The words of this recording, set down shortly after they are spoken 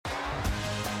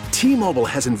T-Mobile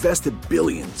has invested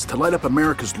billions to light up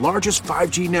America's largest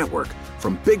 5G network,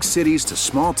 from big cities to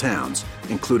small towns,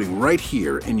 including right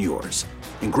here in yours.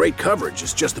 And great coverage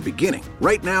is just the beginning.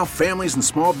 Right now, families and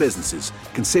small businesses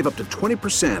can save up to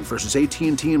 20% versus AT&T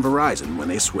and Verizon when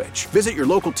they switch. Visit your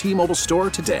local T-Mobile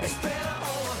store today.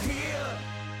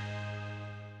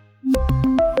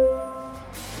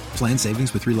 Plan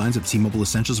savings with 3 lines of T-Mobile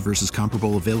Essentials versus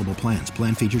comparable available plans.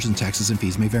 Plan features and taxes and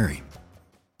fees may vary.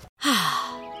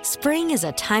 Spring is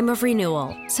a time of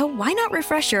renewal, so why not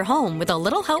refresh your home with a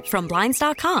little help from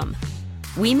Blinds.com?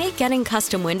 We make getting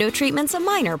custom window treatments a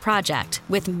minor project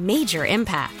with major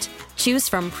impact. Choose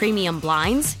from premium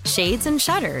blinds, shades, and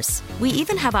shutters. We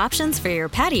even have options for your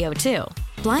patio, too.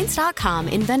 Blinds.com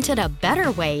invented a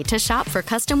better way to shop for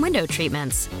custom window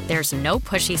treatments. There's no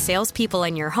pushy salespeople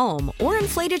in your home or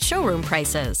inflated showroom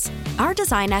prices. Our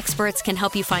design experts can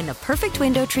help you find the perfect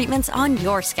window treatments on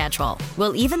your schedule.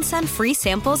 We'll even send free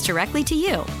samples directly to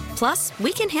you. Plus,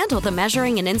 we can handle the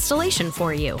measuring and installation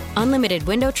for you. Unlimited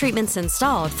window treatments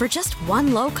installed for just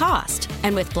one low cost.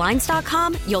 And with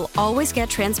Blinds.com, you'll always get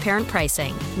transparent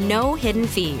pricing. No hidden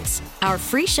fees. Our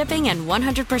free shipping and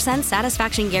 100%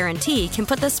 satisfaction guarantee can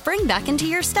put the spring back into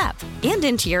your step and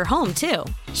into your home, too.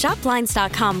 Shop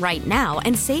Blinds.com right now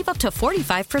and save up to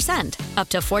 45%. Up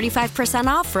to 45%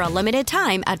 off for a limited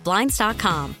time at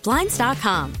Blinds.com.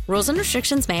 Blinds.com. Rules and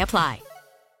restrictions may apply.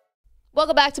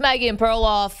 Welcome back to Maggie and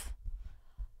Perloff.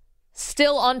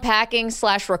 Still unpacking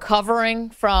 / recovering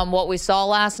from what we saw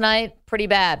last night. Pretty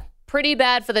bad. Pretty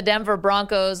bad for the Denver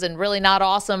Broncos, and really not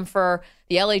awesome for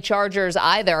the LA Chargers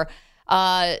either.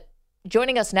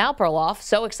 Joining us now, Perloff.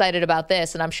 So excited about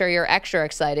this, and I'm sure you're extra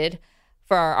excited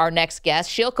for our next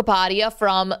guest, Sheil Kapadia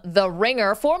from The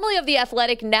Ringer, formerly of The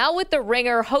Athletic, now with The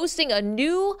Ringer, hosting a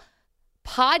new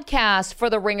podcast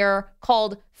for The Ringer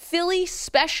called Philly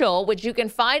Special, which you can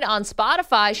find on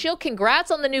Spotify. Sheil, congrats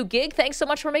on the new gig. Thanks so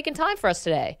much for making time for us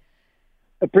today.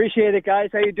 Appreciate it, guys.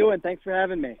 How you doing? Thanks for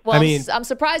having me. Well, I'm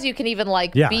surprised you can even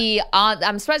be on.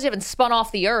 I'm surprised you haven't spun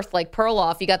off the earth like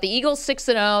Perloff. You got the Eagles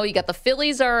 6-0. You got the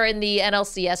Phillies are in the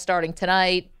NLCS starting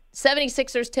tonight.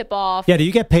 76ers tip off. Yeah, do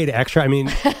you get paid extra? I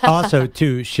mean, also,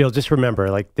 too, Sheil, just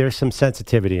remember, there's some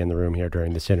sensitivity in the room here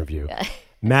during this interview. Yeah.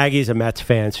 Maggie's a Mets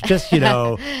fan, so just,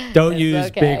 don't use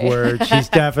big words.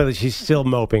 She's still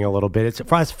moping a little bit.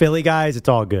 For us Philly guys, it's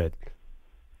all good.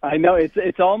 I know,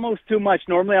 it's almost too much.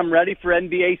 Normally I'm ready for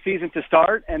NBA season to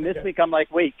start, and this week I'm like,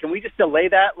 wait, can we just delay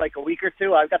that a week or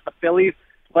two? I've got the Phillies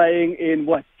playing in,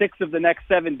 6 of the next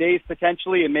 7 days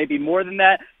potentially, and maybe more than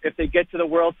that if they get to the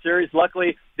World Series.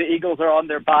 Luckily, the Eagles are on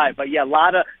their bye. But, yeah, a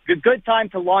lot of good time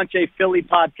to launch a Philly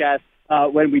podcast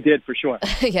when we did, for sure.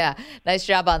 Yeah, nice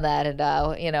job on that.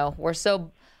 And, we're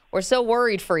so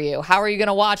worried for you. How are you going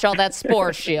to watch all that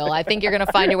sports, Sheil? I think you're going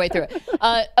to find your way through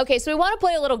it. Okay, so we want to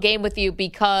play a little game with you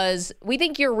because we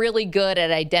think you're really good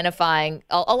at identifying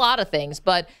a lot of things.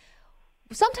 But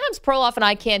sometimes Perloff and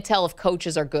I can't tell if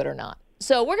coaches are good or not.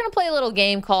 So we're going to play a little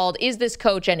game called Is This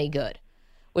Coach Any Good?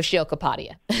 With Sheil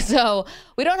Kapadia. So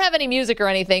we don't have any music or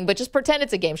anything, but just pretend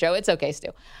it's a game show. It's okay, Stu.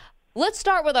 Let's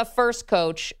start with our first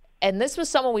coach. And this was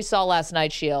someone we saw last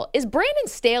night, Sheil. Is Brandon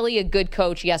Staley a good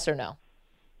coach, yes or no?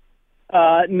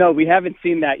 No, we haven't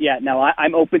seen that yet. Now,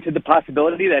 I'm open to the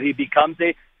possibility that he becomes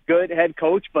a good head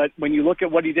coach, but when you look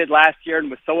at what he did last year and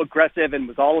was so aggressive and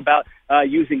was all about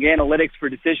using analytics for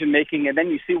decision-making, and then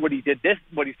you see what he's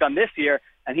done this year,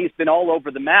 and he's been all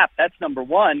over the map, that's number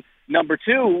one. Number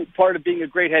two, part of being a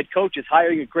great head coach is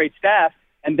hiring a great staff,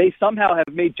 and they somehow have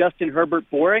made Justin Herbert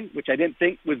boring, which I didn't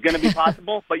think was going to be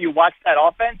possible. But you watch that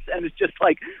offense, and it's just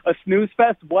like a snooze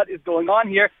fest. What is going on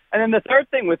here? And then the third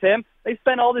thing with him, they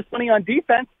spent all this money on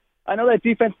defense. I know that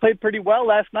defense played pretty well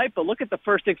last night, but look at the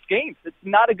first 6 games. It's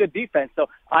not a good defense. So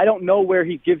I don't know where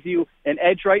he gives you an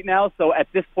edge right now. So at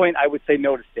this point, I would say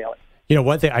no to Staley.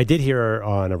 One thing I did hear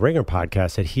on a Ringer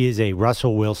podcast that he is a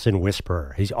Russell Wilson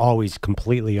whisperer. He's always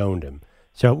completely owned him.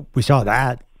 So we saw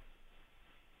that.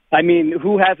 I mean,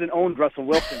 who hasn't owned Russell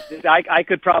Wilson? I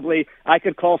could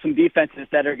call some defenses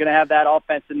that are going to have that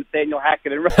offense in Nathaniel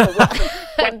Hackett and Russell Wilson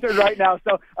centered right now.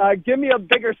 So give me a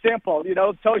bigger sample.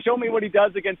 Show me what he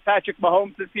does against Patrick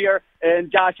Mahomes this year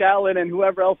and Josh Allen and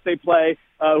whoever else they play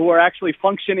who are actually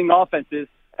functioning offenses.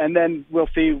 And then we'll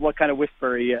see what kind of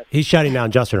whisperer he is. He's shutting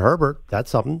down Justin Herbert. That's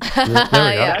something. There we go.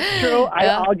 That's true.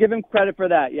 Yeah. I'll give him credit for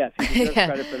that. Yes, he deserves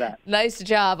credit for that. Nice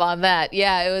job on that.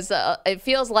 Yeah, it was. It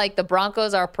feels like the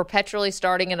Broncos are perpetually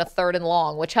starting in a 3rd and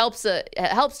long, which helps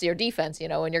your defense.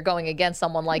 When you're going against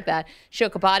someone like that. Sheil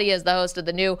Kapadia is the host of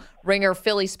the new Ringer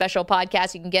Philly Special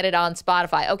podcast. You can get it on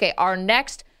Spotify. Okay, our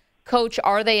next coach.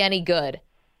 Are they any good?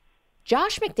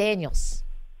 Josh McDaniels.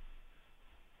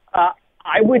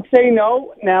 I would say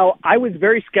no. Now, I was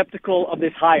very skeptical of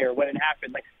this hire when it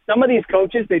happened. Like, some of these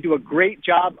coaches, they do a great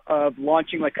job of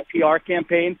launching like a PR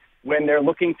campaign when they're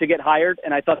looking to get hired.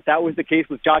 And I thought that was the case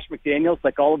with Josh McDaniels.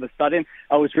 Like, all of a sudden,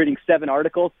 I was reading 7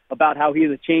 articles about how he's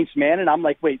a changed man. And I'm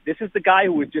like, wait, this is the guy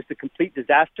who was just a complete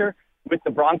disaster with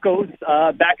the Broncos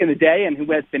back in the day and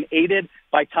who has been aided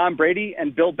by Tom Brady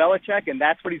and Bill Belichick, and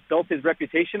that's what he's built his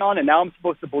reputation on. And now I'm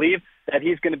supposed to believe that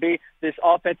he's going to be this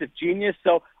offensive genius.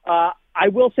 So I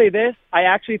will say this. I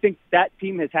actually think that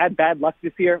team has had bad luck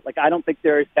this year. Like, I don't think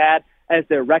they're as bad as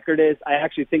their record is. I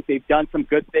actually think they've done some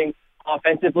good things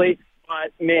offensively.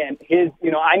 But, man,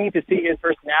 I need to see his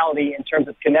personality in terms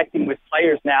of connecting with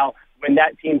players now when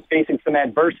that team's facing some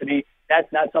adversity.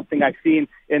 That's not something I've seen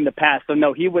in the past. So,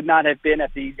 no, he would not have been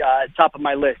at the top of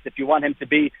my list. If you want him to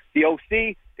be the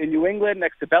OC in New England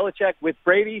next to Belichick with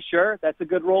Brady, sure, that's a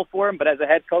good role for him. But as a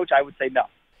head coach, I would say no.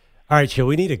 All right, Sheil,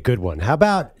 we need a good one. How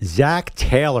about Zach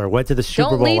Taylor went to the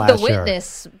Super Bowl last year? Don't leave the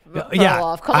witness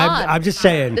off. Come on. I'm just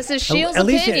saying. This is Sheil's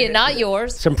opinion, not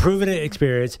yours. Some proven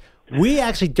experience. We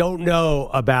actually don't know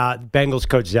about Bengals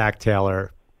coach Zach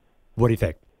Taylor. What do you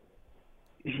think?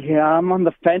 Yeah, I'm on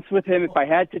the fence with him. If I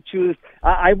had to choose,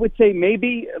 I would say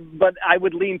maybe, but I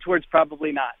would lean towards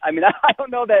probably not. I mean, I don't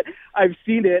know that I've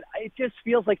seen it. It just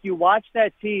feels like you watch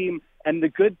that team and the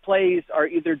good plays are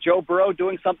either Joe Burrow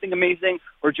doing something amazing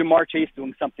or Jamar Chase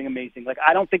doing something amazing. Like,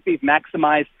 I don't think they've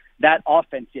maximized that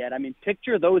offense yet. I mean,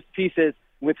 picture those pieces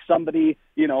with somebody,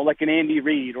 like an Andy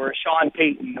Reid or a Sean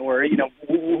Payton or,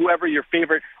 whoever your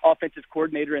favorite offensive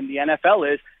coordinator in the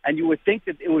NFL is, and you would think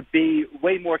that it would be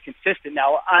way more consistent.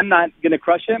 Now, I'm not going to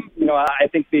crush him. I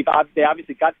think they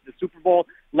obviously got to the Super Bowl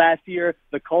last year.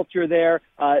 The culture there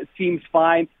seems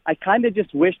fine. I kind of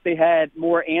just wish they had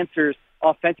more answers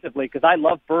offensively because I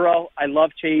love Burrow. I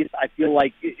love Chase. I feel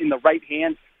like in the right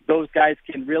hands, those guys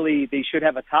they should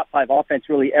have a top 5 offense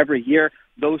really every year.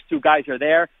 Those two guys are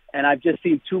there, and I've just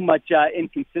seen too much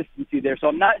inconsistency there. So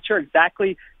I'm not sure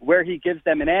exactly where he gives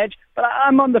them an edge, but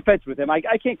I'm on the fence with him. I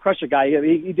can't crush a guy.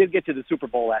 He did get to the Super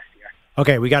Bowl last year.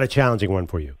 Okay, we got a challenging one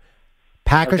for you.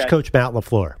 Packers coach Matt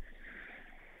LaFleur.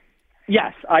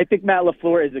 Yes, I think Matt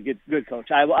LaFleur is a good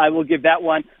coach. I will give that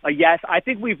one a yes. I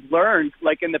think we've learned,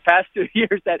 like in the past 2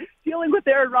 years, that dealing with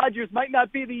Aaron Rodgers might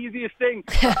not be the easiest thing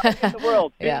in the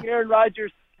world. Being Aaron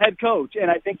Rodgers' head coach,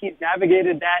 and I think he's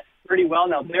navigated that pretty well.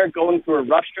 Now, they're going through a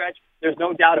rough stretch. There's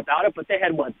no doubt about it, but they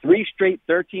had, 3 straight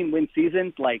 13-win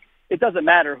seasons? Like, it doesn't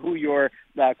matter who your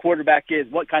quarterback is,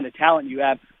 what kind of talent you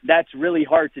have. That's really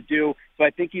hard to do. So I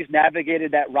think he's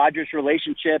navigated that Rodgers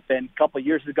relationship. And a couple of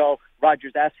years ago,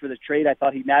 Rodgers asked for the trade. I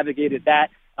thought he navigated that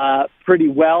pretty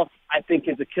well. I think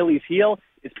his Achilles heel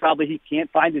is probably he can't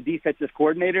find a defensive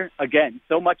coordinator. Again,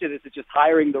 so much of this is just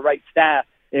hiring the right staff.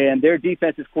 And their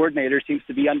defensive coordinator seems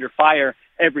to be under fire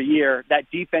every year. That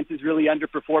defense is really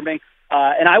underperforming.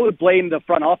 And I would blame the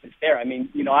front office there. I mean,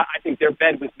 I think their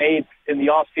bed was made in the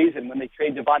offseason when they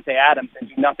trade Davante Adams and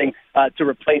do nothing to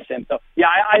replace him. So, yeah,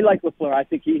 I like LaFleur. I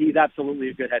think he's absolutely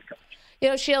a good head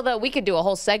coach. Sheil, though, we could do a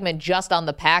whole segment just on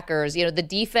the Packers. The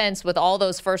defense with all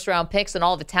those first-round picks and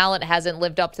all the talent hasn't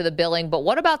lived up to the billing. But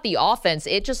what about the offense?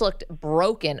 It just looked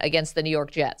broken against the New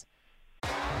York Jets.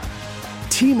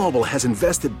 T-Mobile has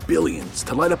invested billions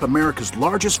to light up America's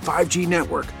largest 5G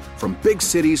network, from big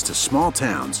cities to small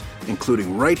towns,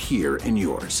 including right here in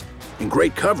yours. And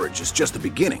great coverage is just the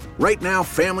beginning. Right now,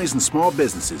 families and small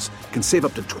businesses can save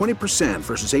up to 20%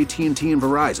 versus AT&T and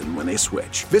Verizon when they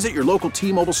switch. Visit your local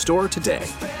T-Mobile store today.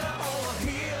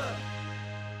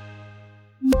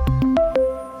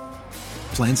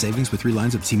 Plan savings with 3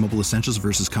 lines of T-Mobile Essentials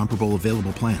versus comparable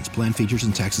available plans. Plan features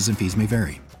and taxes and fees may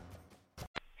vary.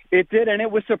 It did, and it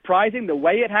was surprising the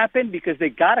way it happened because they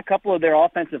got a couple of their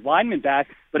offensive linemen back.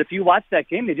 But if you watch that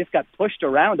game, they just got pushed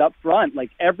around up front. Like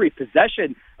every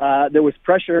possession, there was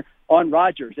pressure on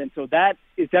Rodgers. And so that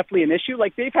is definitely an issue.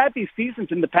 Like they've had these seasons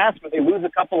in the past where they lose a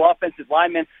couple offensive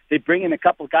linemen, they bring in a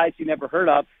couple guys you never heard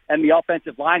of, and the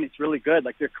offensive line is really good.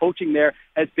 Like their coaching there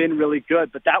has been really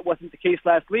good. But that wasn't the case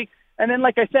last week. And then,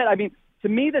 like I said, I mean, to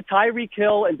me, the Tyreek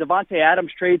Hill and Davante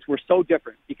Adams trades were so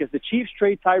different because the Chiefs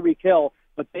trade Tyreek Hill,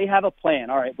 but they have a plan.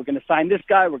 All right, we're going to sign this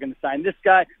guy. We're going to sign this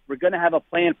guy. We're going to have a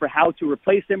plan for how to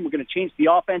replace him. We're going to change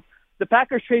the offense. The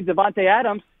Packers trade Davante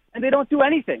Adams, and they don't do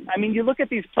anything. I mean, you look at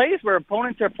these plays where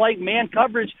opponents are playing man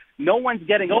coverage, no one's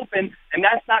getting open, and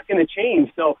that's not going to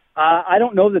change. So I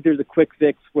don't know that there's a quick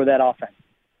fix for that offense.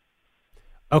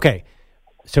 Okay,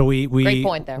 so we great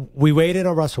point there. We waited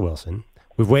on Russell Wilson.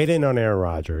 We've waited on Aaron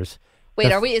Rodgers.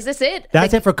 Wait, is this it?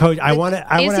 That's it for coach.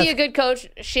 Is he a good coach?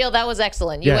 Sheil, that was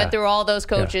excellent. You went through all those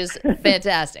coaches. Yeah.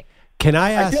 Fantastic. Can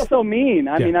I ask? I feel so mean.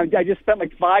 I mean, I just spent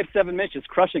like 5-7 minutes just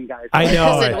crushing guys. I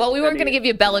know. Listen, well, we weren't going to give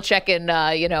you Belichick and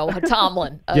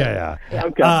Tomlin. Yeah.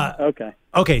 Okay.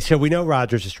 Okay, so we know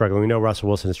Rodgers is struggling. We know Russell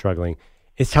Wilson is struggling.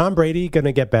 Is Tom Brady going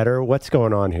to get better? What's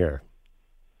going on here?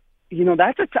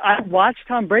 I watched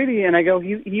Tom Brady and I go,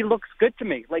 he looks good to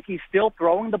me. Like, he's still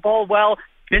throwing the ball well.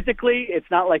 Physically, it's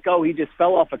not like, he just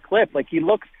fell off a cliff. Like, he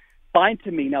looks fine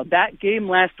to me. Now, that game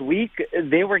last week,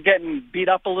 they were getting beat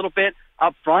up a little bit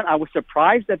up front. I was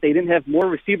surprised that they didn't have more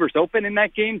receivers open in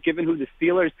that game, given who the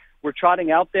Steelers were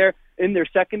trotting out there in their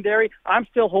secondary. I'm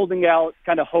still holding out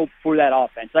kind of hope for that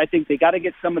offense. I think they got to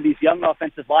get some of these young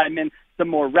offensive linemen some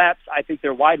more reps. I think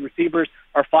their wide receivers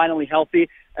are finally healthy.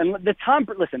 And the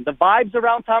vibes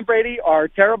around Tom Brady are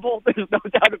terrible. There's no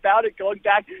doubt about it. Going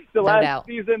back to last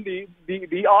season,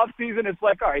 the off season, it's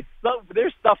like, all right, so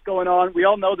there's stuff going on. We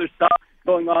all know there's stuff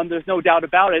going on. There's no doubt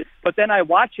about it. But then I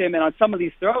watch him, and on some of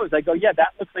these throws, I go, yeah,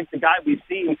 that looks like the guy we've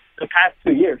seen the past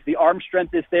 2 years. The arm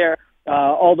strength is there.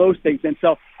 All those things. And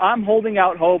so I'm holding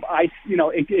out hope.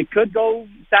 It could go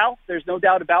south. There's no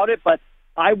doubt about it. But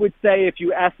I would say if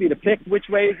you ask me to pick which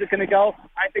way is it going to go,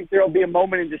 I think there will be a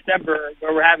moment in December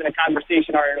where we're having a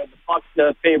conversation, all right, the Bucs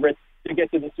the favorites to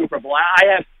get to the Super Bowl. I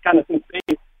have kind of some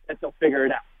faith that they'll figure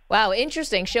it out. Wow,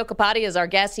 interesting. Sheil Kapadia is our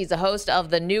guest. He's a host of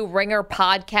the new Ringer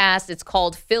podcast. It's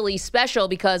called Philly Special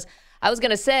because I was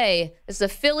going to say, this is a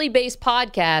Philly-based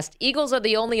podcast. Eagles are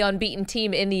the only unbeaten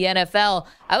team in the NFL.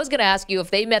 I was going to ask you,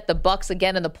 if they met the Bucs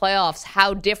again in the playoffs,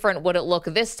 how different would it look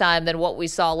this time than what we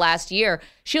saw last year?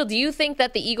 Sheil, do you think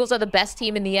that the Eagles are the best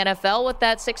team in the NFL with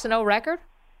that 6-0 record?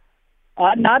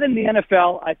 Not in the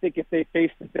NFL. I think if they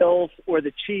face the Bills or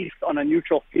the Chiefs on a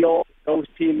neutral field, those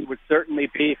teams would certainly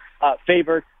be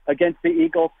favored against the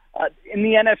Eagles. In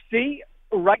the NFC,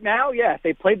 right now, yeah, if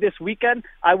they played this weekend,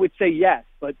 I would say yes.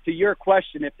 But to your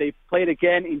question, if they played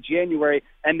again in January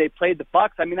and they played the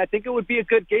Bucs, I mean, I think it would be a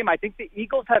good game. I think the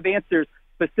Eagles have answers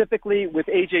specifically with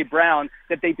A.J. Brown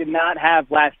that they did not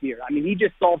have last year. I mean, he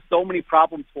just solved so many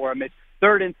problems for him. It's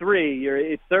 3rd and 3, or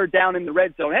it's third down in the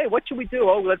red zone. Hey, what should we do?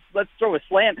 Oh, let's throw a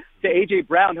slant to A.J.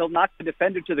 Brown. He'll knock the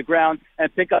defender to the ground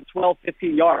and pick up 12,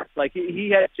 15 yards. Like,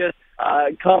 he has just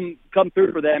come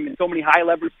through for them in so many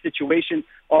high-leverage situations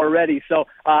already. So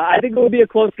I think it will be a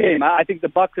close game. I think the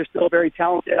Bucs are still very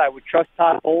talented. I would trust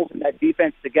Todd Bowles and that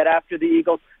defense to get after the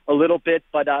Eagles a little bit.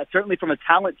 But certainly from a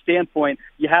talent standpoint,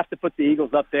 you have to put the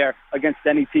Eagles up there against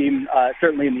any team,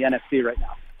 certainly in the NFC right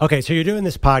now. Okay, so you're doing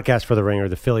this podcast for The Ringer,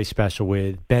 the Philly Special,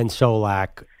 with Ben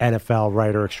Solak, NFL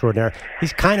writer extraordinaire.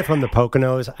 He's kind of from the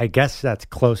Poconos. I guess that's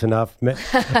close enough.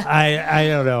 I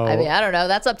don't know. I mean, I don't know.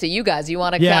 That's up to you guys. You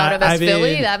want to count him as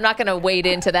Philly? I'm not going to wade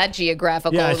into that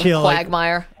geographical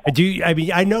quagmire.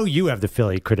 I know you have the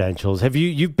Philly credentials.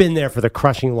 You've been there for the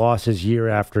crushing losses year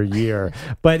after year.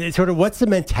 But it's sort of, what's the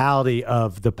mentality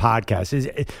of the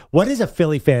podcast? What is a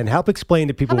Philly fan? Help explain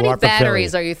to people who aren't from Philly. How many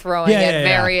batteries are you throwing at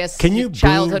various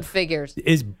childhood figures?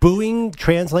 Is booing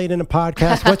translate in a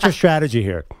podcast? What's your strategy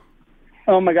here?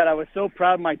 Oh, my God. I was so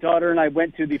proud. My daughter and I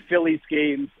went to the Phillies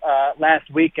games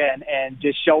last weekend and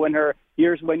just showing her,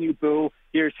 here's when you boo,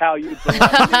 here's how you boo.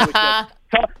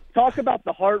 Talk about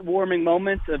the heartwarming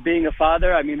moments of being a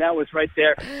father. I mean, that was right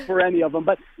there for any of them.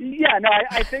 But, yeah, no,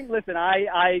 I think, listen,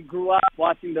 I grew up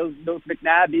watching those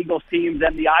McNabb Eagles teams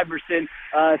and the Iverson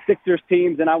Sixers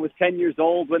teams, and I was 10 years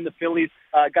old when the Phillies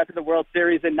got to the World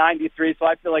Series in '93, so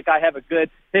I feel like I have a good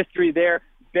history there.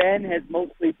 Ben has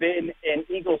mostly been an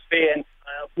Eagles fan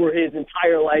for his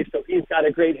entire life, so he's got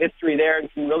a great history there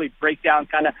and can really break down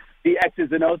kind of the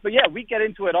X's and O's. But, yeah, we get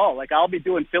into it all. Like, I'll be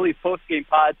doing Phillies post-game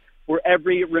pods for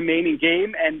every remaining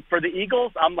game. And for the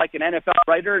Eagles, I'm like an NFL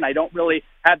writer, and I don't really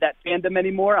have that fandom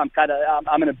anymore. I'm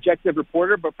an objective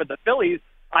reporter. But for the Phillies,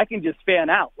 I can just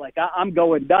fan out. Like, I'm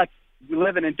going nuts,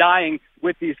 living and dying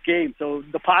with these games. So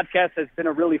the podcast has been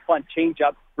a really fun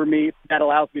change-up for me that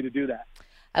allows me to do that.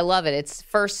 I love it. It's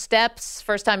first steps,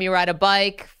 first time you ride a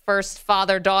bike, first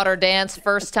father-daughter dance,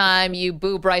 first time you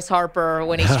boo Bryce Harper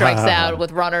when he strikes out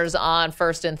with runners on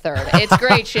 1st and 3rd. It's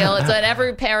great, Sheil. It's what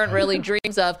every parent really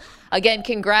dreams of. Again,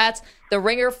 congrats. The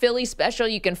Ringer Philly Special,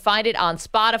 you can find it on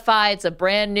Spotify. It's a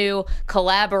brand new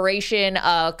collaboration.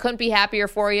 Couldn't be happier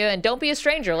for you. And don't be a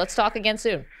stranger. Let's talk again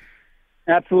soon.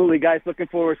 Absolutely, guys. Looking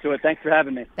forward to it. Thanks for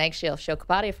having me. Thanks, Sheil. Sheil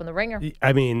Kapadia from The Ringer.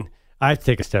 I mean, I have to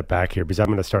take a step back here because I'm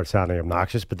going to start sounding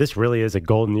obnoxious, but this really is a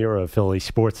golden era of Philly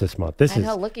sports this month. I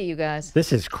know, look at you guys.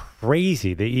 This is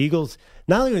crazy. The Eagles,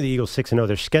 not only are the Eagles 6-0,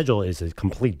 their schedule is a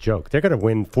complete joke. They're going to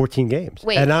win 14 games.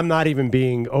 Wait. And I'm not even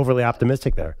being overly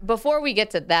optimistic there. Before we get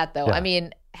to that, though, I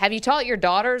mean, have you taught your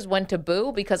daughters when to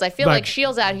boo? Because I feel like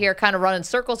Sheil's out here kind of running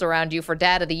circles around you for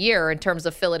Dad of the Year in terms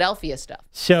of Philadelphia stuff.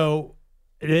 So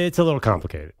It's a little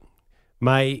complicated.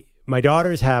 My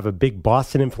daughters have a big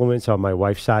Boston influence on my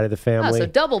wife's side of the family. So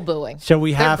double booing. So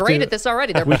we have They're great at this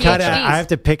already. They're PhDs. I have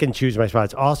to pick and choose my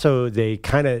spots. Also, they're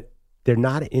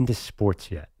not into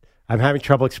sports yet. I'm having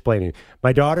trouble explaining.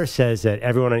 My daughter says that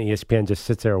everyone on ESPN just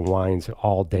sits there and whines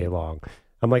all day long.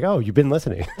 I'm like, oh, you've been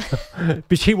listening.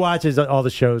 But she watches all the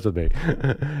shows with me.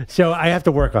 So I have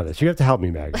to work on this. You have to help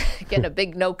me, Maggie. Getting a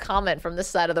big no comment from this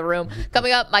side of the room.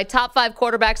 Coming up, my top 5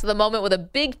 quarterbacks of the moment with a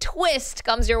big twist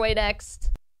comes your way next.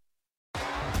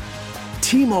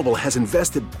 T-Mobile has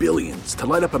invested billions to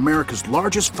light up America's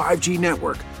largest 5G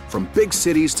network, from big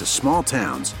cities to small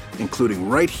towns, including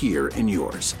right here in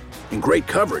yours. And great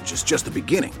coverage is just the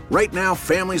beginning. Right now,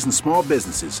 families and small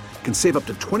businesses can save up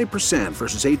to 20%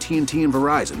 versus AT&T and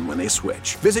Verizon when they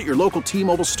switch. Visit your local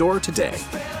T-Mobile store today.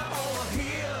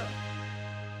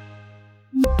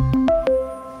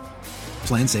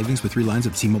 Plan savings with 3 lines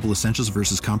of T-Mobile Essentials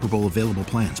versus comparable available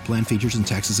plans. Plan features and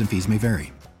taxes and fees may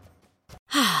vary.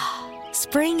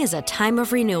 Spring is a time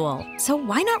of renewal, so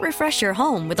why not refresh your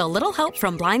home with a little help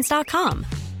from Blinds.com?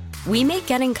 We make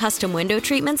getting custom window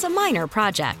treatments a minor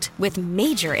project with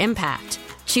major impact.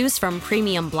 Choose from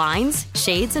premium blinds,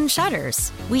 shades, and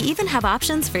shutters. We even have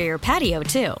options for your patio,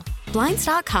 too.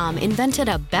 Blinds.com invented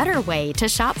a better way to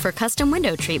shop for custom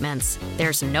window treatments.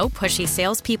 There's no pushy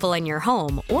salespeople in your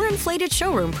home or inflated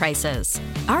showroom prices.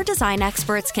 Our design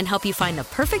experts can help you find the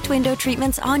perfect window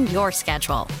treatments on your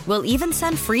schedule. We'll even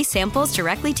send free samples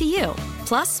directly to you.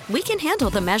 Plus, we can handle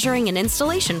the measuring and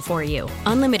installation for you.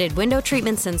 Unlimited window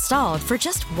treatments installed for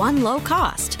just one low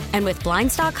cost. And with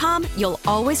Blinds.com, you'll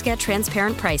always get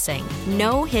transparent pricing.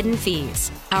 No hidden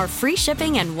fees. Our free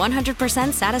shipping and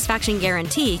 100% satisfaction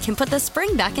guarantee can put the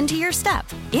spring back into your step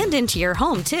and into your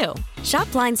home, too.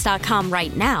 Shop Blinds.com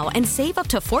right now and save up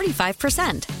to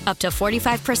 45%. Up to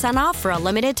 45% off for a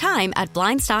limited time at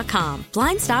Blinds.com.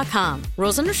 Blinds.com.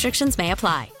 Rules and restrictions may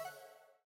apply.